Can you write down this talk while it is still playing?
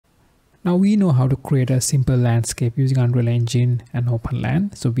Now we know how to create a simple landscape using Unreal Engine and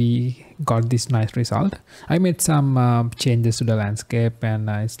OpenLand. So we got this nice result. I made some changes to the landscape and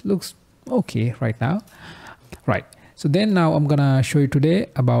it looks okay right now. Right. So then now I'm gonna show you today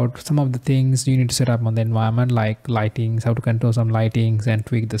about some of the things you need to set up on the environment, like lightings, how to control some lightings and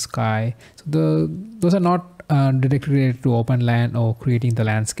tweak the sky. So those are not directly related to OpenLand or creating the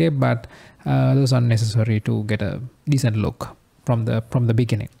landscape, but those are necessary to get a decent look from the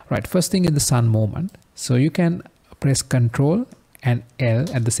beginning. Right, first thing is the sun movement. So you can press Ctrl and L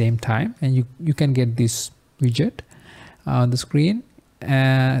at the same time and you can get this widget on the screen.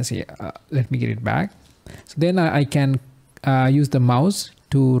 Let me get it back. So then I can use the mouse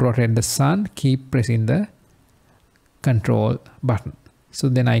to rotate the sun, keep pressing the Control button. So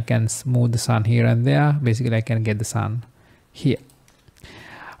then I can move the sun here and there. Basically I can get the sun here.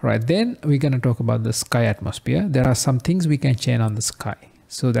 Right, then we're going to talk about the sky atmosphere. There are some things we can change on the sky.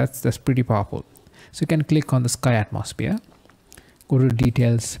 So that's pretty powerful. So you can click on the sky atmosphere, go to the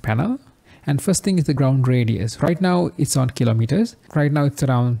details panel, and first thing is the ground radius. Right now it's on kilometers. Right now it's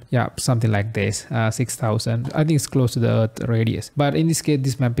around, something like this, 6,000. I think it's close to the Earth radius. But in this case,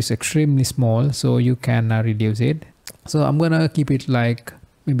 this map is extremely small, so you can reduce it. So I'm gonna keep it like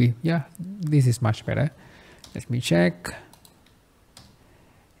maybe, this is much better. Let me check.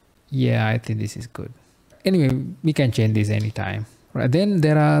 Yeah, I think this is good. Anyway, we can change this anytime. Right, then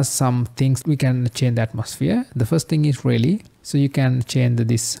there are some things we can change the atmosphere. The first thing is Rayleigh. So you can change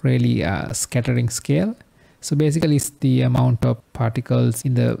this Rayleigh scattering scale. So basically it's the amount of particles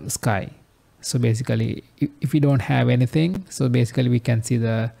in the sky. So basically if we don't have anything, so basically we can see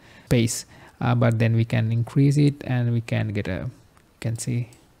the space, but then we can increase it and we can get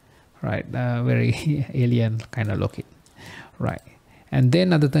very alien kind of looking. Right. And then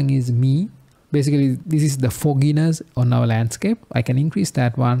another thing is me. Basically this is the fogginess on our landscape. I can increase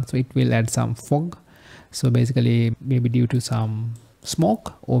that one, so it will add some fog. So basically maybe due to some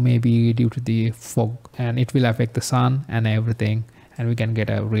smoke or maybe due to the fog, and it will affect the sun and everything, and we can get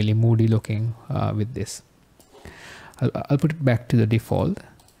a really moody looking with this. I'll put it back to the default.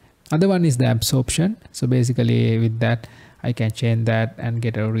 Other one is the absorption. So basically with that I can change that and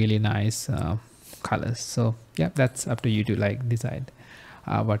get a really nice colors. So that's up to you to decide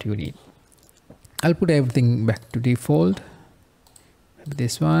what you need. I'll put everything back to default.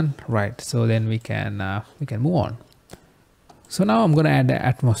 This one, right? So then we can move on. So now I'm gonna add the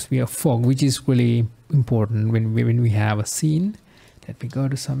atmosphere fog, which is really important when we have a scene. Let me go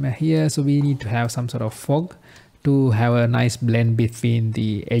to somewhere here. So we need to have some sort of fog to have a nice blend between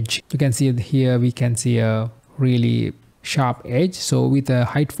the edge. You can see here we can see a really sharp edge. So with a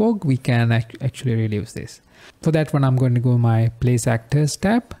height fog we can actually reduce this. For that one I'm going to go my place actors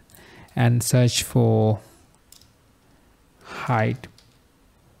tab and search for height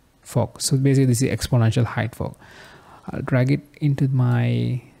fog. So basically this is exponential height fog. I'll drag it into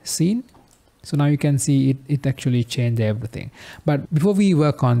my scene. So now you can see it actually changed everything. But before we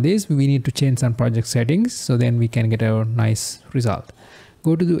work on this, we need to change some project settings, so then we can get a nice result.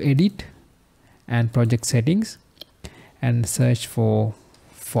 Go to the edit and project settings and search for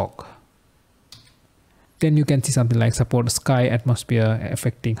fog. Then you can see something like support sky atmosphere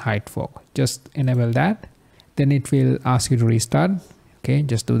affecting height fog. Just enable that. Then it will ask you to restart. Okay,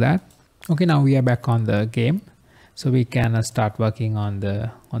 just do that. Okay, now we are back on the game. So we can start working on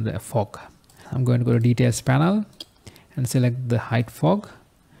the fog. I'm going to go to details panel and select the height fog.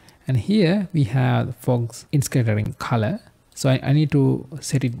 And here we have fog's in scattering color. So I need to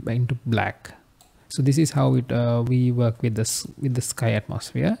set it into black. So this is how we work with the sky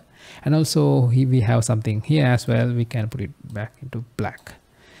atmosphere. And also we have something here as well. We can put it back into black.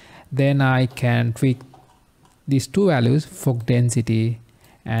 Then I can tweak these two values, fog density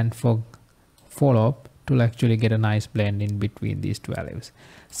and fog fall-off, to actually get a nice blend in between these two values.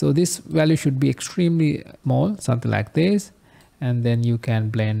 So this value should be extremely small, something like this, and then you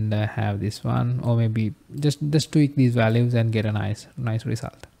can blend have this one, or maybe just tweak these values and get a nice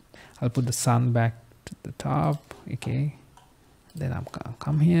result. I'll put the sun back to the top. Okay, then I'm gonna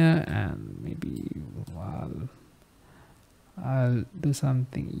come here and maybe I'll do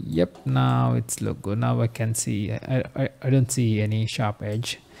something. Yep, now it's look good. Now I can see I don't see any sharp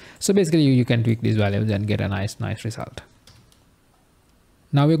edge. So basically you can tweak these values and get a nice result.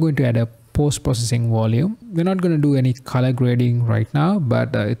 Now we're going to add a post-processing volume. We're not going to do any color grading right now,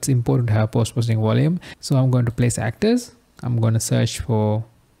 but it's important to have post-processing volume. So I'm going to place actors. I'm going to search for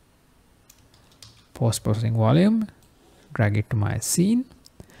post-processing volume, drag it to my scene,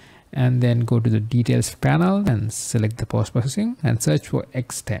 and then go to the details panel and select the post-processing and search for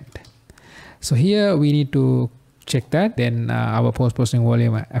extent. So here we need to check that then our post-processing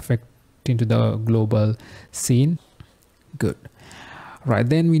volume affect into the global scene. Good. Right,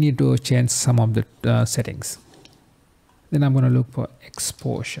 then we need to change some of the settings. Then I'm going to look for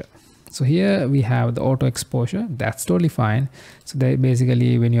exposure. So here we have the auto exposure. That's totally fine. So that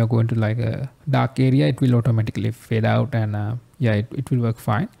basically when you're going to like a dark area, it will automatically fade out, and yeah, it will work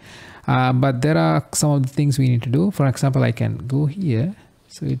fine. But there are some of the things we need to do. For example, I can go here,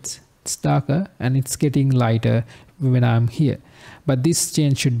 so it's darker and it's getting lighter when I'm here. But this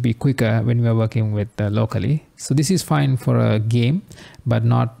change should be quicker when we are working with locally. So this is fine for a game, but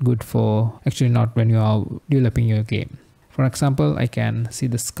not good for, actually not when you are developing your game. For example, I can see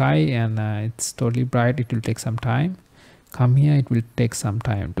the sky and it's totally bright. It will take some time. Come here, it will take some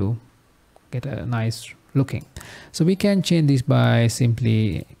time to get a nice looking. So we can change this by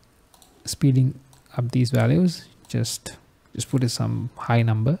simply speeding up these values. Just put some high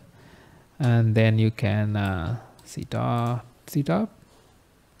number, and then you can see top,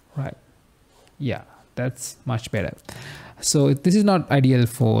 right? Yeah, that's much better. So this is not ideal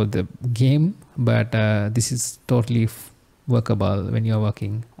for the game, but this is totally workable when you're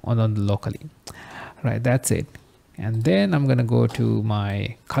working on the locally. Right, that's it. And then I'm gonna go to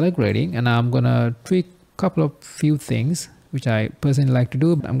my color grading, and I'm gonna tweak a couple of few things which I personally like to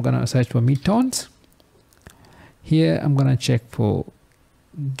do. I'm gonna search for midtones. Here I'm gonna check for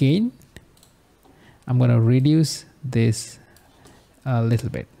gain. I'm gonna reduce this a little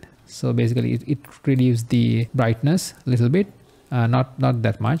bit. So basically it reduces the brightness a little bit, not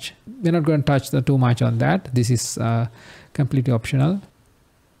that much. We're not going to touch too much on that. This is completely optional.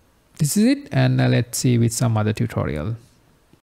 This is it, and let's see with some other tutorial.